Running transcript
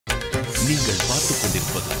நீங்கள் பார்த்துக்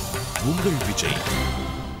கொண்டிருப்பது உங்கள் விஜய்.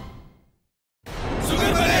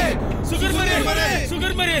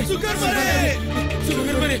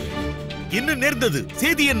 என்ன நேர்ந்தது?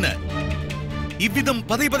 செய்தி என்ன? இவ்விதம்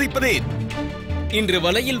பதைபதைப்பதேன்? இன்று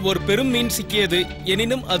வலையில் ஒரு பெரும் மீன் சிக்கியது.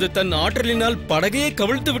 எனினும் அது தன் ஆற்றலினால் படகையே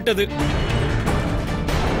கவிழ்த்து விட்டது.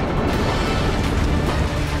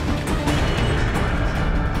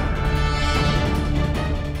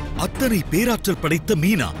 அத்தனை பேராற்றல் படைத்த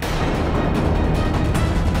மீனா?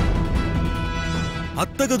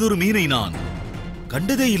 அத்தகதொரு மீனை நான்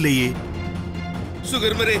கண்டதே இல்லையே.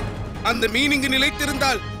 சுகர்மரே, அந்த மீன் இங்கு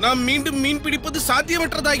நிலைத்திருந்தால் நாம் மீண்டும் மீன் பிடிப்பது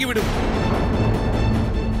சாத்தியமற்றதாகிவிடும்.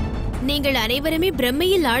 நீங்கள் அனைவருமே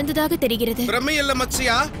பிரம்மையில் ஆழ்ந்ததாக தெரிகிறது. பிரம்மை அல்ல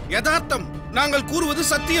மத்ஸ்யா, யதார்த்தம். நாங்கள் கூறுவது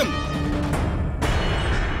சத்தியம்.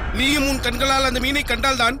 நீயும் உன் கண்களால் அந்த மீனை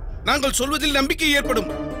கண்டால்தான் நாங்கள் சொல்வதில் நம்பிக்கை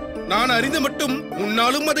ஏற்படும். நான் அறிந்த மட்டும்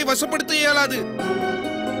உன்னாலும் அதை வசப்படுத்த இயலாது.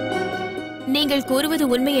 நீங்கள் கூறுவது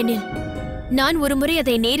உண்மை எனில் நான் ஒருமுறை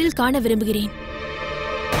அதை நேரில் காண விரும்புகிறேன்.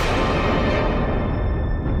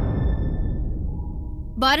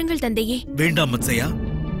 வாருங்கள் தந்தையே. வேண்டாம் மத்ஸ்யா,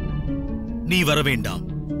 நீ வர வேண்டாம்.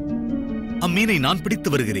 அம்மீனை நான் பிடித்து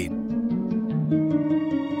வருகிறேன்.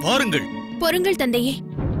 வாருங்கள். பொறுங்கள் தந்தையே.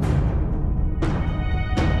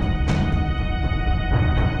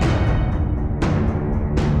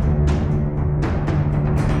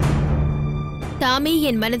 தாமே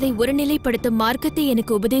என் மனதை ஒருநிலைப்படுத்தும் மார்க்கத்தை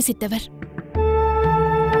எனக்கு உபதேசித்தவர்.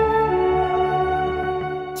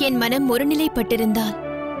 என் மனம் ஒருநிலைப்பட்டிருந்தால்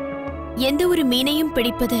எந்த ஒரு மீனையும்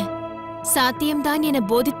பிடிப்பது சாத்தியம்தான் என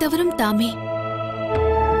போதித்தவரும் தாமே.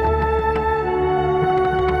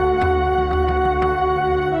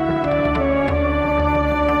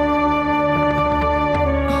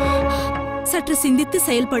 சற்று சிந்தித்து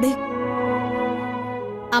செயல்படு.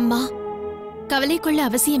 அம்மா, கவலை கொள்ள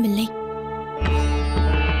அவசியமில்லை.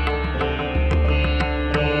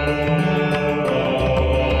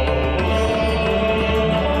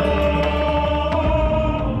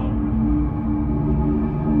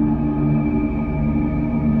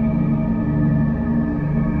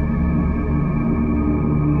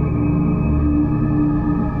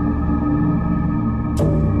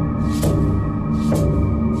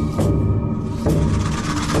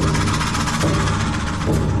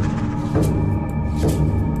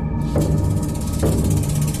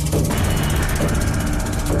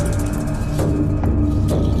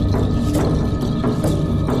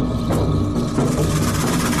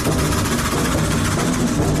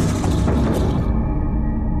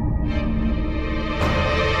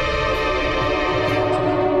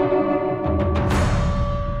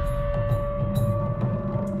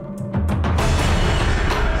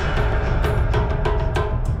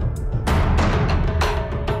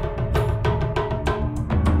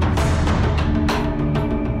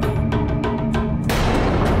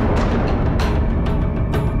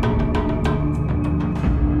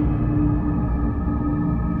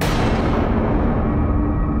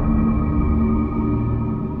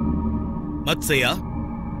 மத்ஸ்யா,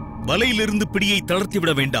 வலையிலிருந்து பிடியை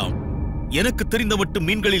தளர்த்திவிட வேண்டாம். எனக்கு தெரிந்த மட்டும்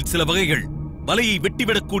மீன்களில் சில வகைகள் வலையை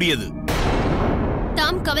வெட்டிவிடக்கூடியது.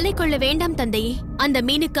 தாம் கவலை கொள்ள வேண்டாம் தந்தையே. அந்த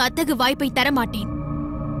மீனுக்கு அத்தகு வாய்ப்பை தரமாட்டேன்.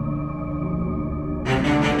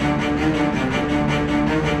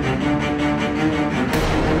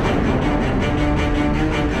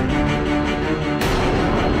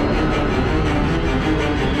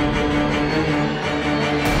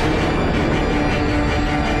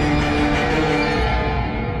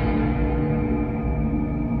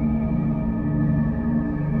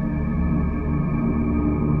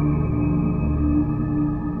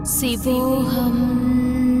 शिवोऽहम्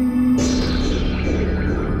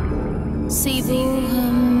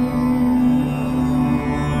शिवोऽहम्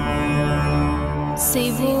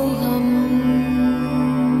शिवोऽहम्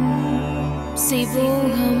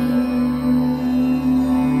शिवोऽहम्.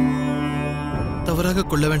 தவறாக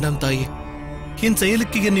கொள்ள வேண்டாம் தாயே. என்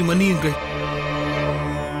செயலுக்கு என்னை மன்னியுங்கள்.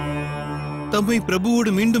 தம்மை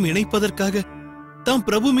பிரபுவோடு மீண்டும் இணைப்பதற்காக தாம்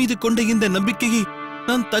பிரபு மீது கொண்ட இந்த நம்பிக்கையை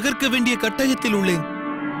நான் தகர்க்க வேண்டிய கட்டாயத்தில் உள்ளேன்.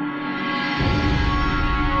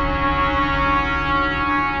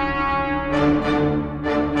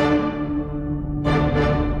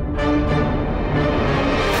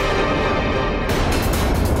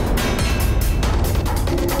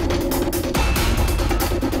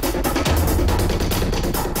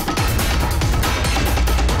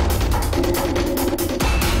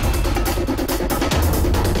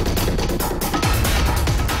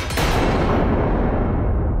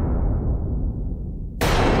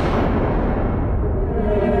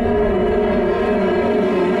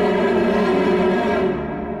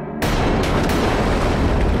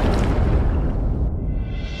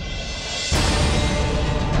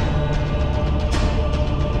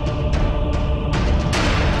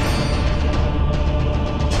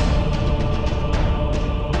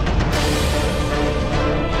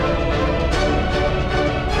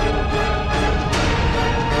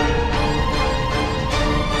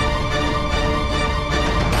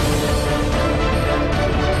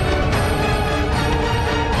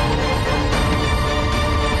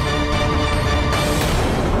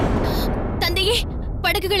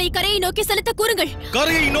 படகுகளை கரையை நோக்கி செலுத்த கூறுங்கள்.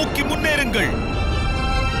 கரையை நோக்கி முன்னேறுங்கள்.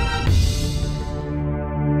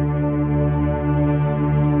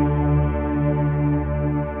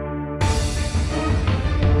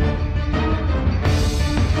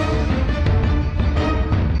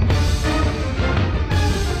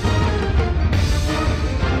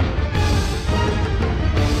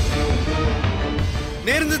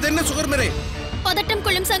 நேர்ந்தது என்ன சுகர்மரே? பதட்டம்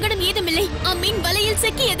கொள்ளும் சங்கடம் ஏதுமில்லை. அம்மீன் வலையில்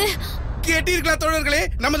சிக்கியது. கேட்டீர்களா தோழர்களே?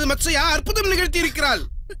 நமது மத்சயா அற்புதம் நிகழ்த்தி இருக்கிறாள்.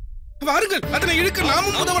 வாருங்கள், அதனை இழுக்க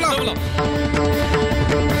நாமும் உதவலாம்.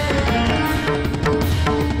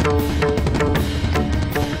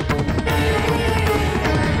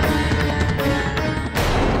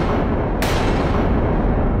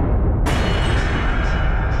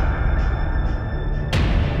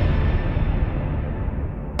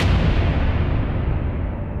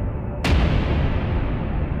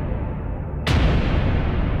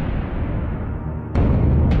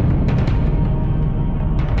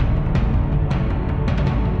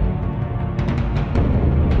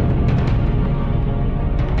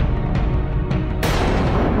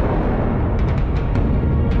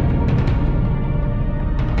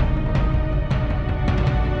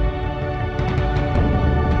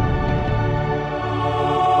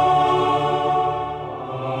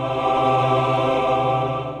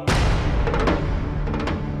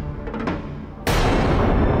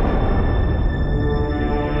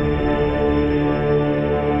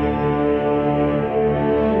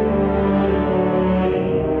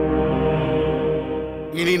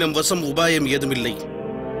 இனி நம் வசம் உபாயம் ஏதுமில்லை.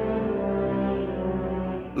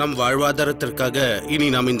 நம் வாழ்வாதாரத்திற்காக இனி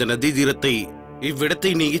நாம் இந்த நதி தீரத்தை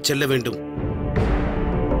இவ்விடத்தை நீங்கி செல்ல வேண்டும்.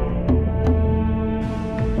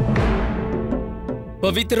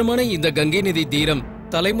 பவித்திரமான இந்த கங்கை நதி தீரம்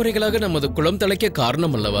தலைமுறைகளாக நமது குளம் தலைக்க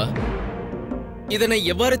காரணம் அல்லவா? இதனை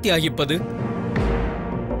எவ்வாறு தியாகிப்பது?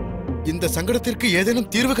 இந்த சங்கடத்திற்கு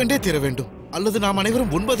ஏதேனும் தீர்வு கண்டே தீர வேண்டும். அல்லது நாம்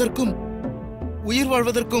அனைவரும் உண்பதற்கும் உயிர்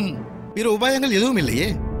வாழ்வதற்கும் பிற உபாயங்கள் எதுவும் இல்லையே.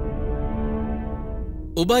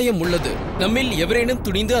 உபாயம் உள்ளது. நம்மில் எவரேனும்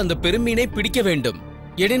துணிந்து அந்த பெருமீனை பிடிக்க வேண்டும்.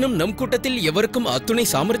 எனினும் நம் கூட்டத்தில் எவருக்கும் அத்துணை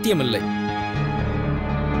சாமர்த்தியம் இல்லை.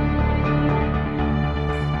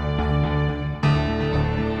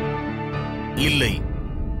 இல்லை,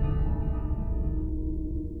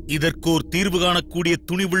 இதற்கோர் தீர்வு காணக்கூடிய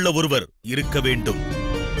துணிவுள்ள ஒருவர் இருக்க வேண்டும்.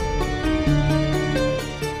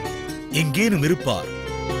 எங்கேனும் இருப்பார்.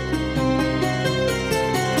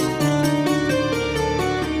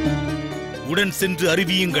 உடன் சென்று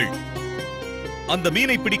அறிவியுங்கள். அந்த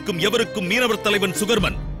மீனை பிடிக்கும் எவருக்கும் மீனவர் தலைவன்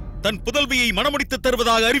சுகர்மன் தன் புதல்வியை மணமுடித்து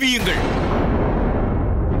தருவதாக அறிவியுங்கள்.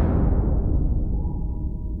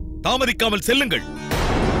 தாமதிக்காமல் செல்லுங்கள்.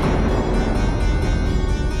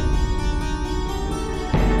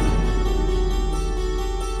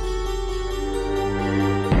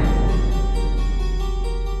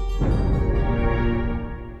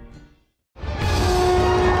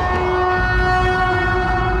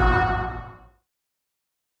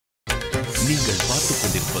 நீங்கள் பார்த்துக்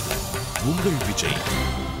கொண்டிருப்பது உங்கள் விஜய்.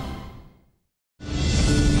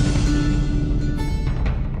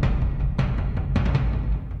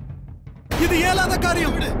 இது இயலாத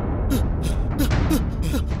காரியம்.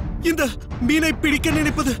 இந்த மீனை பிடிக்க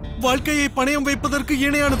நினைப்பது வாழ்க்கையை பணயம் வைப்பதற்கு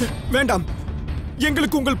இணையானது. வேண்டாம்,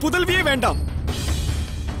 எங்களுக்கு உங்கள் புதல்வியே வேண்டாம்.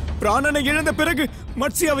 பிராணனை இழந்த பிறகு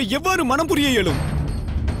மத்சியாவை எவ்வாறு மனம் புரிய இயலும்?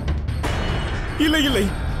 இல்லை இல்லை,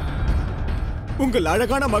 உங்கள்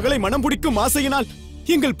அழகான மகளை மனம் பிடிக்கும் ஆசையினால்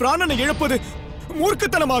எங்கள் பிராணனை இழப்பது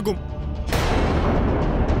மூர்க்கத்தனமாகும்.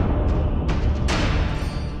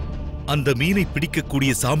 அந்த மீனை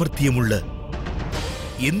பிடிக்கக்கூடிய சாமர்த்தியம் உள்ள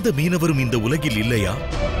எந்த மீனவரும் இந்த உலகில் இல்லையா?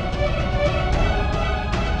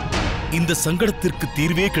 இந்த சங்கடத்திற்கு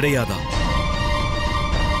தீர்வே கிடையாதா?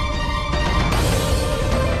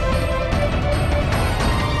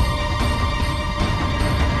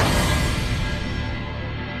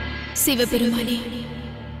 சிவபெருமானே,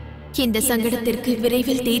 இந்த சங்கடத்திற்கு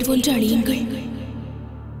விரைவில் தீர்வொன்று அளியுங்கள்.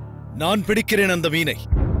 நான் பிடிக்கிறேன் அந்த மீனை.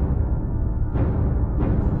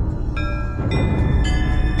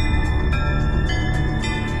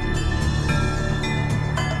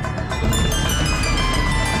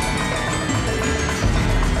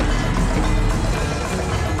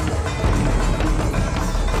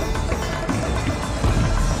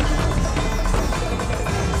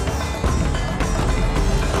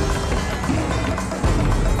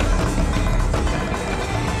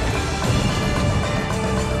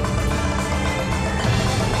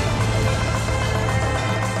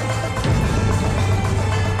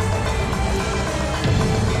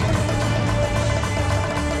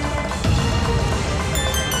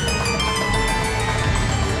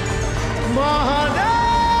 மகாதேவ்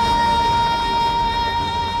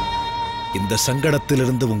இந்த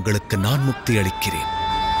சங்கடத்திலிருந்து உங்களுக்கு நான் முக்தி அளிக்கிறேன்.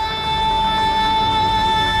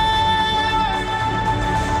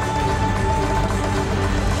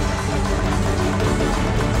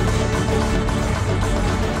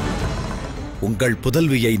 உங்கள்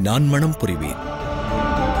புதல்வியை நான் மணம் புரிவேன்.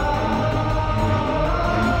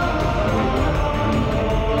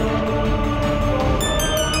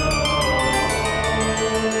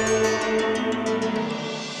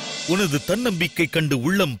 உனது தன்னம்பிக்கை கண்டு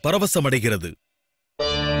உள்ளம் பரவசமடைகிறது.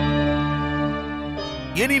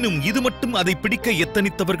 எனினும் இது மட்டும் அதை பிடிக்க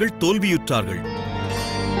எத்தனித்தவர்கள் தோல்வியுற்றார்கள்.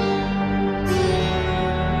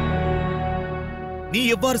 நீ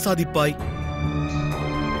எவ்வாறு சாதிப்பாய்?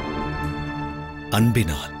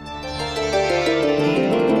 அன்பினால்.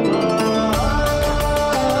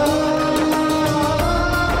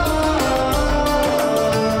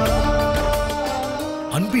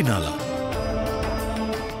 அன்பினாலா?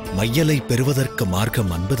 மையலை பெறுவதற்கு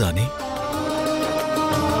மார்க்கம் அன்புதானே?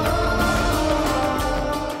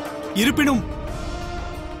 இருப்பினும்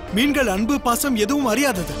மீன்கள் அன்பு பாசம் எதுவும்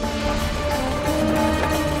அறியாதது.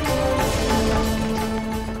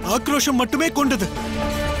 ஆக்ரோஷம் மட்டுமே கொண்டது.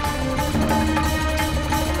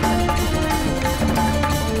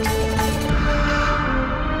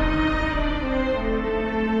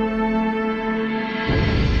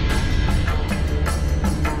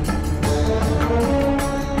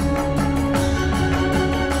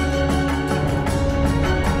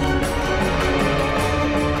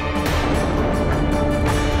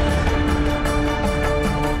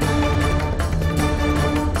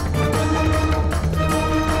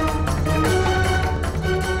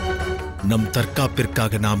 நம்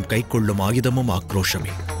தற்காப்பிற்காக நாம் கைக்கொள்ளும் ஆயுதமும்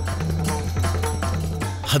ஆக்ரோஷமே.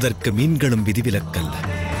 அதற்கு மீன்களும் விதிவிலக்கல்ல.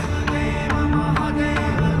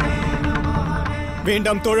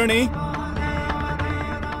 வேண்டாம் தோழனே,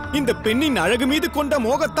 இந்த பெண்ணின் அழகு மீது கொண்ட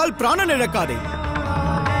மோகத்தால் பிராணன் இழக்காதே.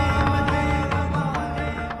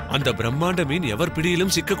 அந்த பிரம்மாண்ட மீன் எவர்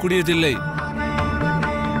பிடியிலும் சிக்கக்கூடியதில்லை.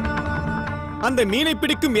 அந்த மீனை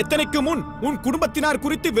பிடிக்கும் எத்தனைக்கு முன் உன் குடும்பத்தினார்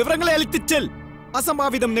குறித்து விவரங்களை அளித்துச் செல்.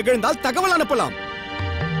 அசம்பாவிதம் நிகழ்ந்தால் தகவல் அனுப்பலாம்.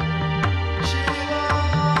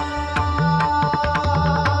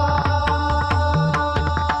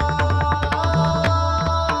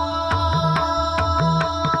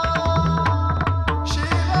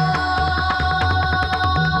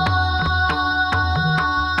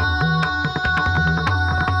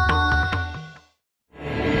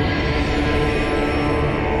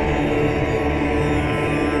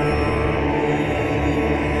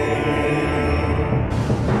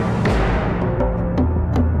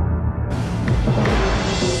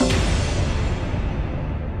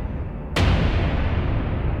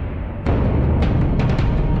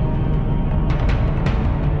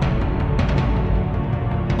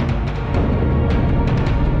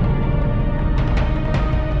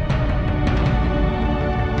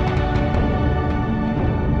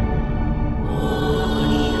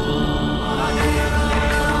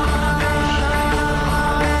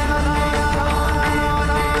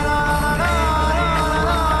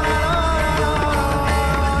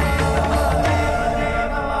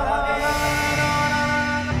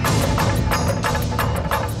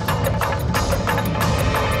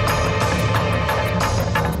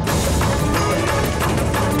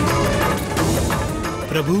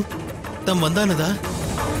 பிரபு, தம் வந்தானதா?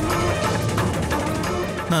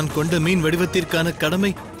 நான் கொண்ட மீன் வடிவத்திற்கான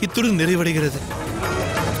கடமை இத்துடன் நிறைவடைகிறது.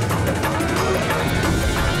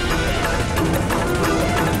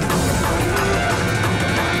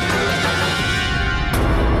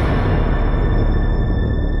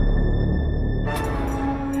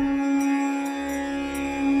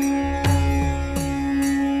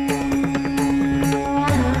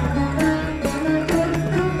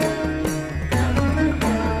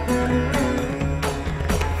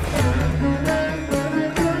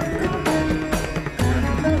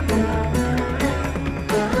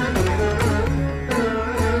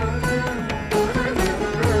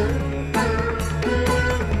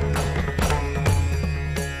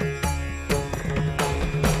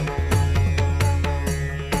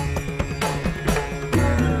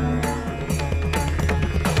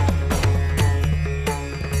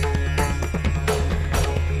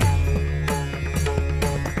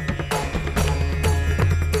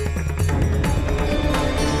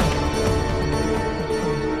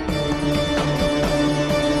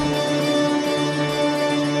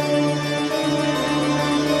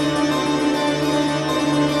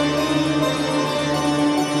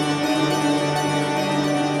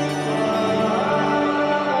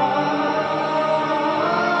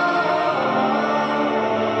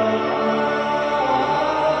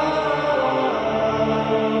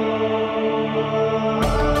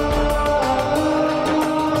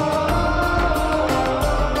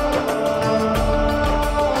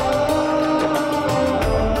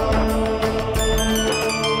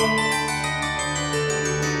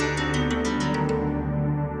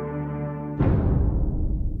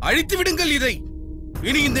 அழித்து விடுங்கள் இதை.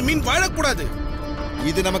 இனி இந்த மீன் வாழக்கூடாது.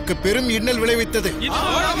 இது நமக்கு பெரும் இன்னல் விளைவித்தது.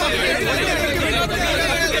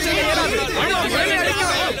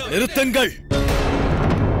 நிறுத்துங்கள்.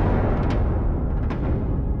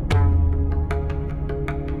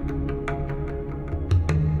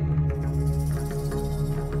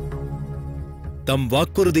 தம்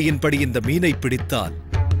வாக்குறுதியின்படி இந்த மீனை பிடித்தால்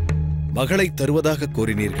மகளை தருவதாக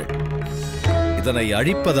கூறினீர்கள். இதனை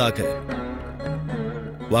அழிப்பதாக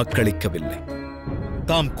வாக்களிக்கவில்லை.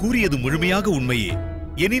 தாம் கூறியது முழுமையாக உண்மையே.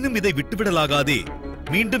 எனினும் இதை விட்டுவிடலாகாதே.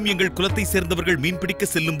 மீண்டும் எங்கள் குலத்தை சேர்ந்தவர்கள் மீன்பிடிக்க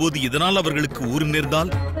செல்லும் போது இதனால் அவர்களுக்கு ஊறு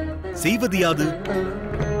நேர்ந்தால் செய்வது யாது?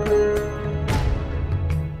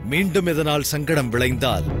 மீண்டும் இதனால் சங்கடம்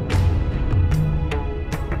விளைந்தால்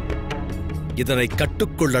இதனை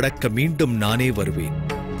கட்டுக்குள் அடக்க மீண்டும் நானே வருவேன்.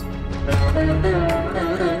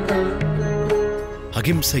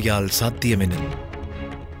 அகிம்சையால் சாத்தியமெனில்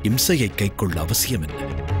இம்சையை கைக்கொள்ள அவசியம் என்ன?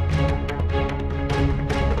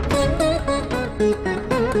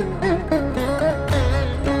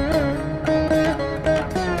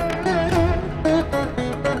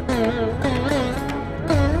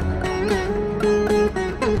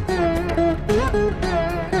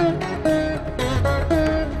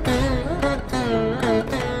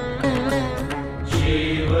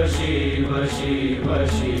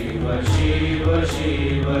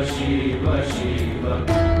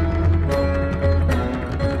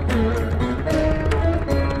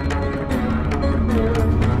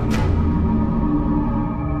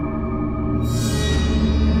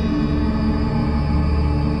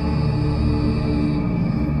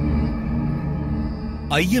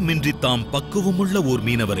 ஐயமின்றி தாம் பக்குவமுள்ள ஓர்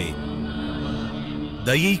மீனவரே,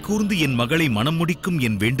 தயை கூர்ந்து என் மகளை மனம் முடிக்கும்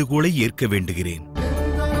என் வேண்டுகோளை ஏற்க வேண்டுகிறேன்.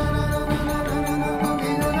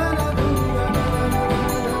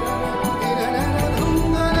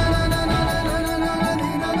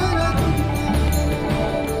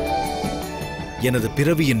 எனது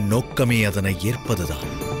பிறவியின் நோக்கமே அதனை ஏற்பதுதான்.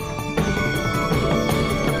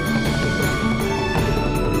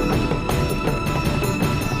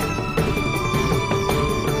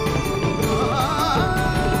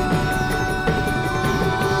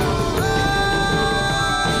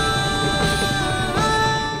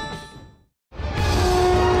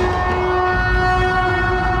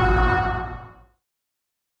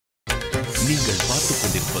 நீங்கள் பார்த்துக்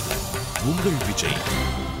கொண்டிருப்பது உங்கள் விஜய்.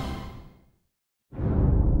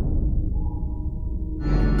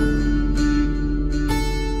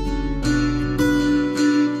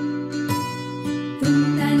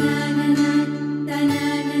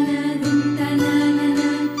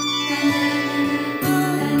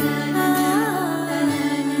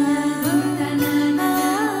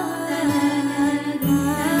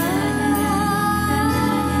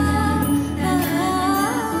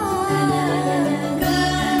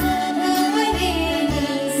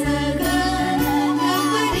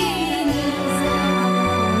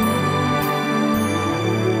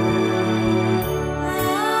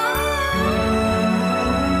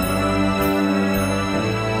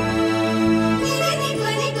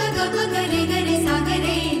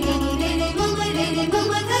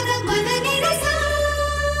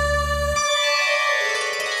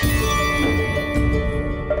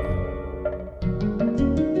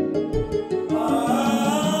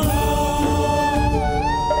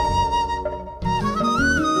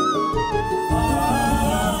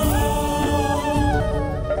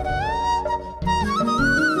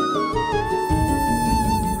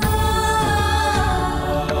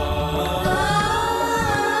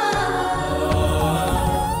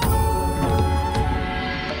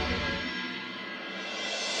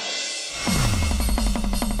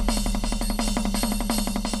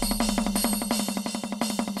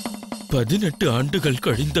 பதினெட்டு ஆண்டுகள்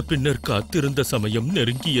கழிந்த பின்னர் காத்திருந்த சமயம்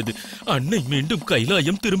நெருங்கியது. அன்னை மீண்டும்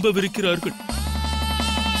கைலாயம் திரும்பவிருக்கிறார்கள்.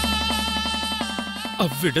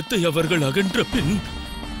 அவ்விடத்தை அவர்கள் அகன்ற பின்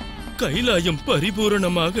கைலாயம்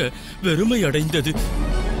பரிபூரணமாக வெறுமை அடைந்தது.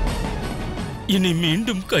 இனி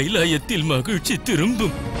மீண்டும் கைலாயத்தில் மகிழ்ச்சி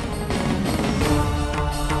திரும்பும்.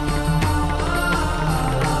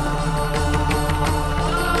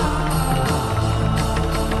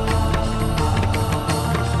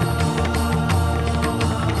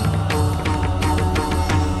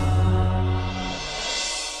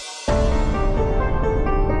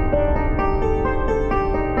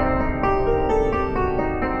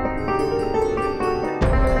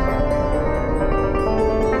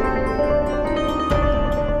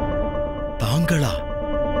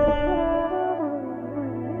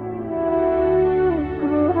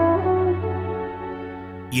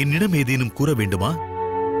 என்னிடம் ஏதேனும் கூற வேண்டுமா?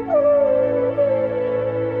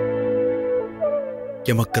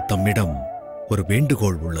 எமக்கு தம்மிடம் ஒரு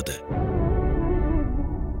வேண்டுகோள் உள்ளது.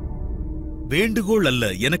 வேண்டுகோள்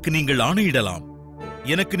அல்ல, எனக்கு நீங்கள் ஆணையிடலாம்.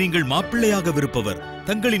 எனக்கு நீங்கள் மாப்பிள்ளையாக விருப்பவர்.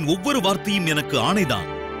 தங்களின் ஒவ்வொரு வார்த்தையும் எனக்கு ஆணைதான்.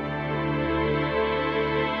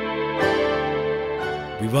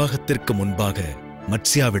 விவாகத்திற்கு முன்பாக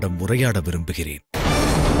மத்ஸ்யாவிடம் உரையாட விரும்புகிறேன்.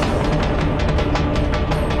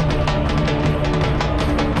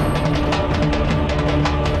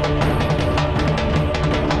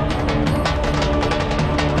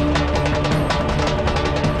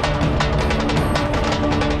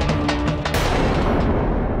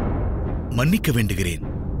 மன்னிக்க வேண்டுகிறேன்.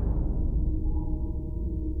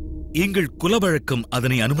 எங்கள் குலவழக்கம்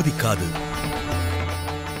அதனை அனுமதிக்காது.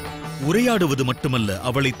 உரையாடுவது மட்டுமல்ல,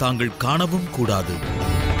 அவளை தாங்கள் காணவும் கூடாது.